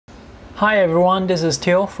Hi everyone, this is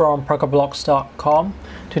Theo from ParkerBlocks.com.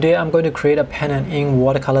 Today I'm going to create a pen and ink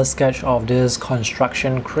watercolor sketch of this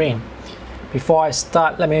construction crane. Before I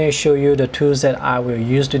start, let me show you the tools that I will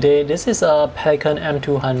use today. This is a Pelikan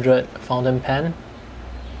M200 fountain pen,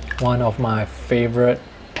 one of my favorite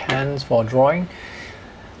pens for drawing.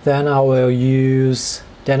 Then I will use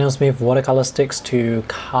Daniel Smith Watercolor Sticks to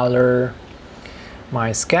color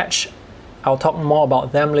my sketch. I'll talk more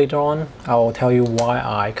about them later on. I will tell you why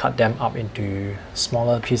I cut them up into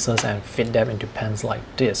smaller pieces and fit them into pens like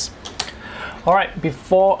this. Alright,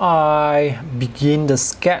 before I begin the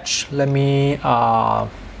sketch, let me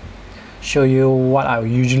show you what I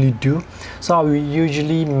usually do. So I will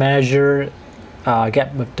usually measure,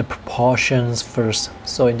 get the proportions first.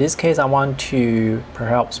 So in this case, I want to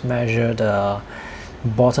perhaps measure the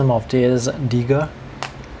bottom of this digger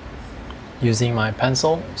using my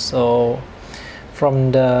pencil. So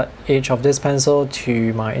from the edge of this pencil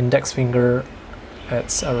to my index finger,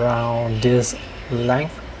 it's around this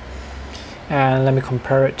length. And let me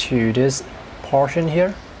compare it to this portion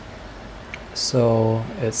here. So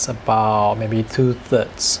it's about maybe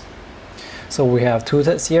 2/3. So we have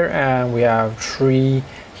 2/3 here and we have 3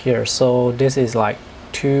 here. So this is like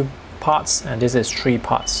 2 parts and this is 3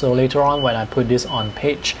 parts. So later on when I put this on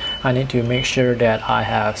page, I need to make sure that I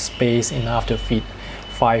have space enough to fit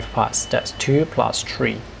 5 parts. That's 2 plus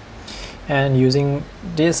 3. And using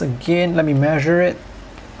this again, let me measure it.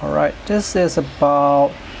 Alright, this is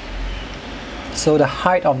about, so the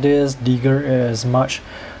height of this digger is much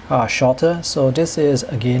shorter. So this is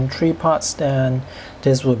again 3 parts, then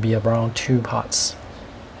this would be around 2 parts.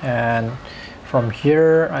 And from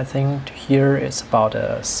here, I think to here it's about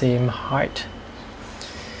the same height.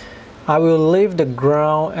 I will leave the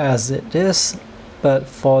ground as it is, but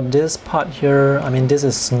for this part here, I mean this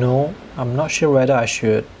is snow. I'm not sure whether I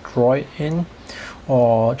should draw it in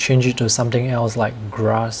or change it to something else like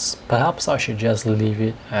grass. Perhaps I should just leave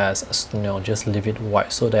it as snow, just leave it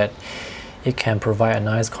white so that it can provide a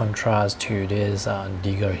nice contrast to this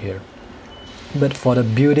digger here. But for the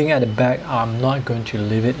building at the back, I'm not going to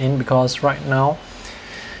leave it in because right now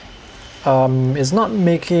it's not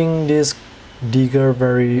making this digger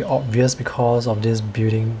very obvious because of this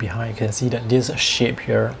building behind. You can see that this shape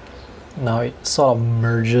here, now it sort of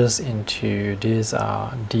merges into this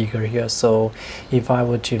digger here. So if I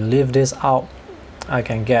were to leave this out, I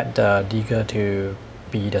can get the digger to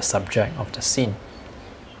be the subject of the scene.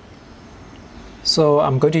 So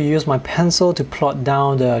I'm going to use my pencil to plot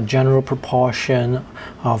down the general proportion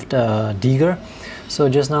of the digger. So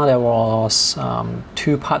just now there was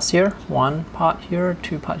 2 parts here, 1 part here,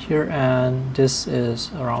 2 part here, and this is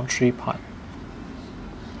around 3 part.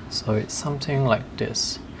 So it's something like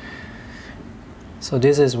this. So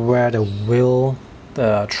this is where the wheel,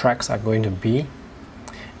 the tracks are going to be.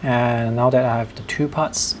 And now that I have the 2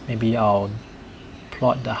 parts, maybe I'll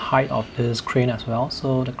plot the height of this crane as well.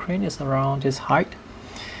 So the crane is around this height,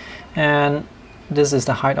 and this is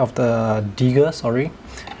the height of the digger, sorry,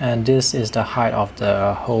 and this is the height of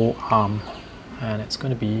the whole arm, and it's going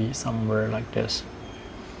to be somewhere like this.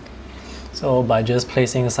 So by just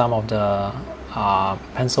placing some of the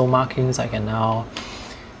pencil markings, I can now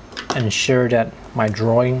ensure that my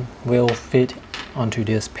drawing will fit onto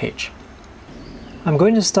this page. I'm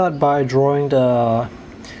going to start by drawing the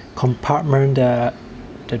compartment that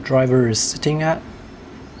the driver is sitting at.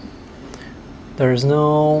 There is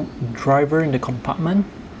no driver in the compartment,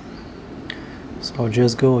 so I'll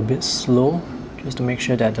just go a bit slow just to make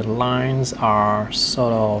sure that the lines are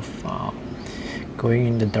sort of going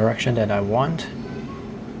in the direction that I want.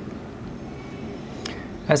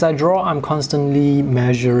 As I draw, I'm constantly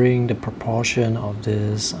measuring the proportion of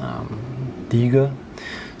this digger.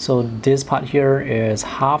 So this part here is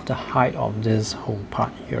half the height of this whole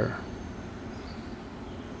part here.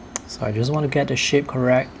 So I just want to get the shape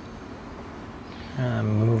correct and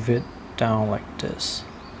move it down like this.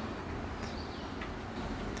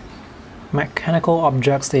 Mechanical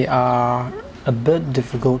objects, they are a bit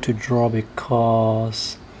difficult to draw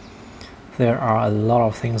because there are a lot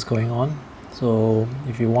of things going on. So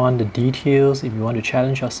if you want the details, if you want to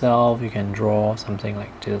challenge yourself, you can draw something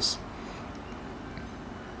like this.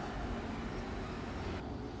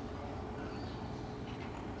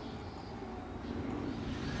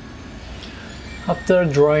 After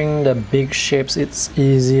drawing the big shapes, it's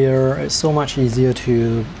so much easier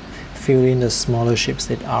to fill in the smaller shapes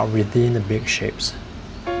that are within the big shapes.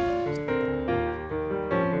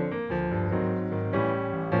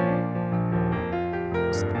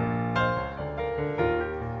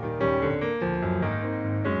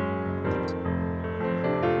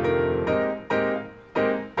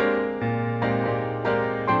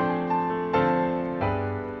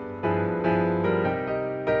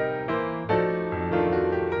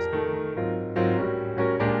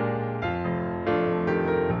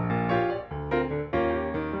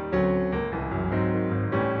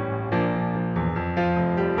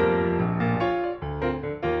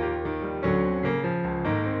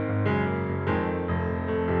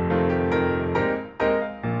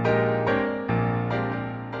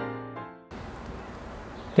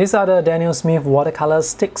 These are the Daniel Smith Watercolor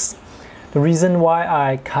Sticks. The reason why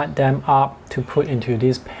I cut them up to put into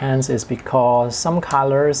these pens is because some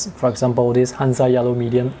colors, for example this Hansa Yellow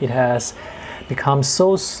Medium, it has become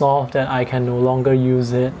so soft that I can no longer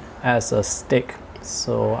use it as a stick.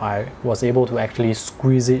 So I was able to actually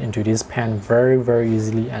squeeze it into this pen very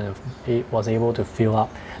easily, and it was able to fill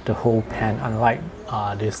up the whole pen, unlike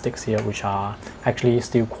these sticks here, which are actually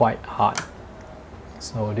still quite hard.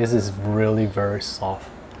 So this is really very soft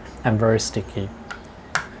and very sticky.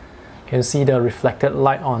 You can see the reflected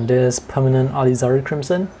light on this permanent alizarin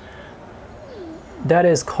crimson. That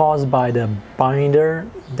is caused by the binder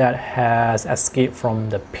that has escaped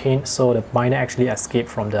from the paint. So the binder actually escaped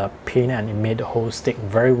from the paint and it made the whole stick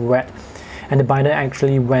very wet. And the binder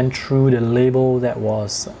actually went through the label that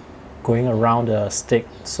was going around the stick.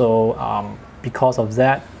 So because of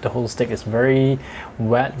that, the whole stick is very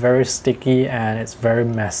wet, very sticky, and it's very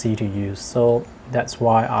messy to use. So that's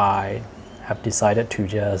why I have decided to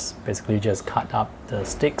basically just cut up the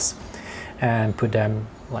sticks and put them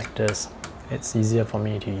like this. It's easier for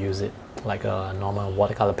me to use it like a normal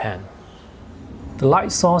watercolor pen. The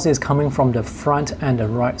light source is coming from the front and the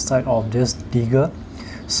right side of this digger.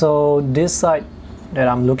 So this side that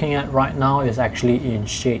I'm looking at right now is actually in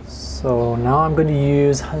shade. So now I'm going to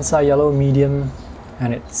use Hansa Yellow Medium,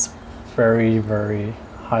 and it's very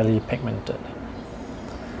highly pigmented.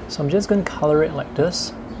 So I'm just going to color it like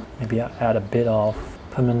this. Maybe I'll add a bit of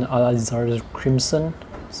permanent alizarin crimson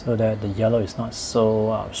so that the yellow is not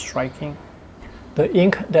so striking. The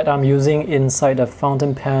ink that I'm using inside the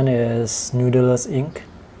fountain pen is Noodler's ink,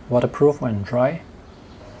 waterproof when dry.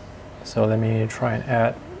 So let me try and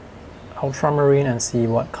add ultramarine and see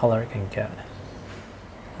what color I can get.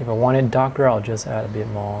 If I want it darker, I'll just add a bit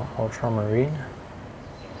more ultramarine.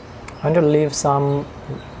 I'm going to leave some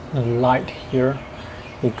light here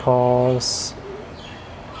because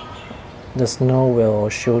the snow will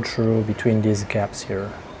show through between these gaps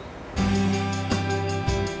here.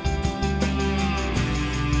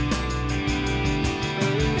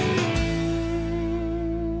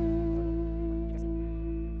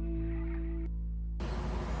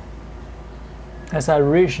 As I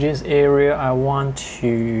reach this area, I want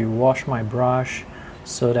to wash my brush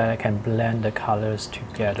so that I can blend the colors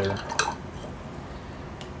together,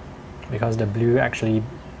 because the blue actually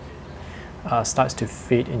starts to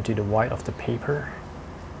fade into the white of the paper.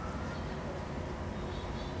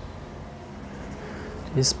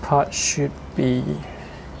 This part should be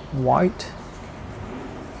white.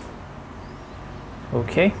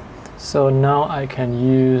 Okay. So now I can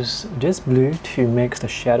use this blue to make the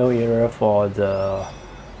shadow area for the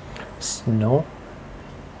snow.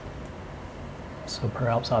 So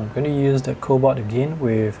perhaps I'm going to use the cobalt again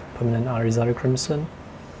with permanent alizarin crimson.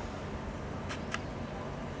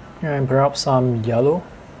 And perhaps some yellow.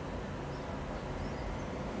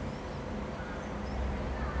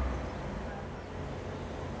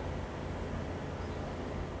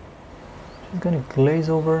 I'm going to glaze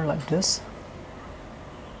over like this.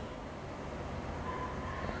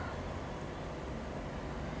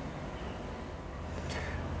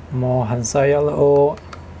 More Hansa Yellow,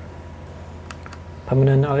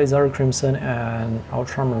 permanent alizarin crimson, and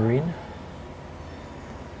ultramarine,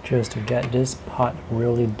 just to get this part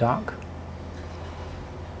really dark.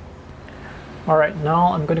 Alright,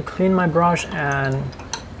 now I'm going to clean my brush and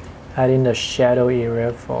add in the shadow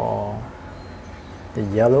area for the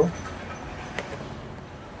yellow.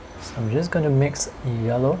 So I'm just going to mix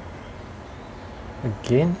yellow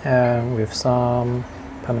again and with some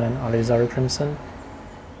permanent alizarin crimson.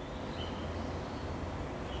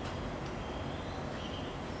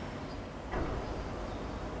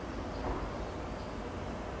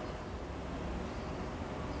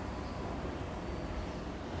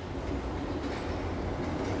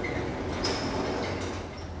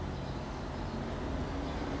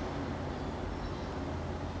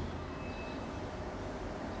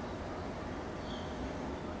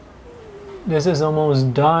 This is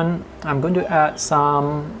almost done. I'm going to add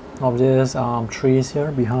some of these trees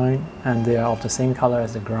here behind, and they are of the same color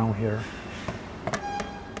as the ground here.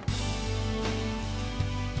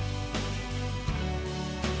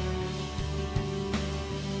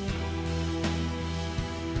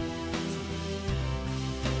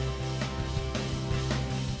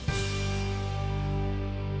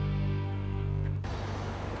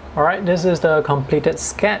 Alright, this is the completed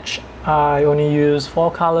sketch. I only use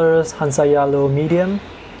 4 colors: Hansa Yellow Medium,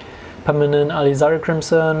 permanent alizarin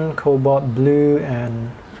crimson, cobalt blue,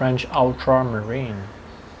 and French ultramarine.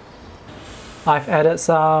 I've added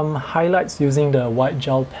some highlights using the white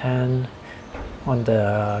gel pen on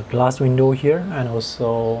the glass window here, and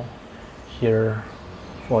also here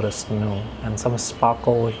for the snow and some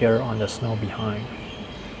sparkle here on the snow behind.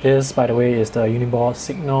 This, by the way, is the Uniball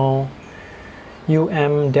Signal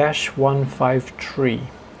UM-153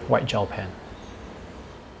 white gel pen.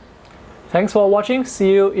 Thanks for watching.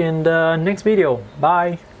 See you in the next video.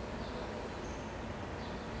 Bye.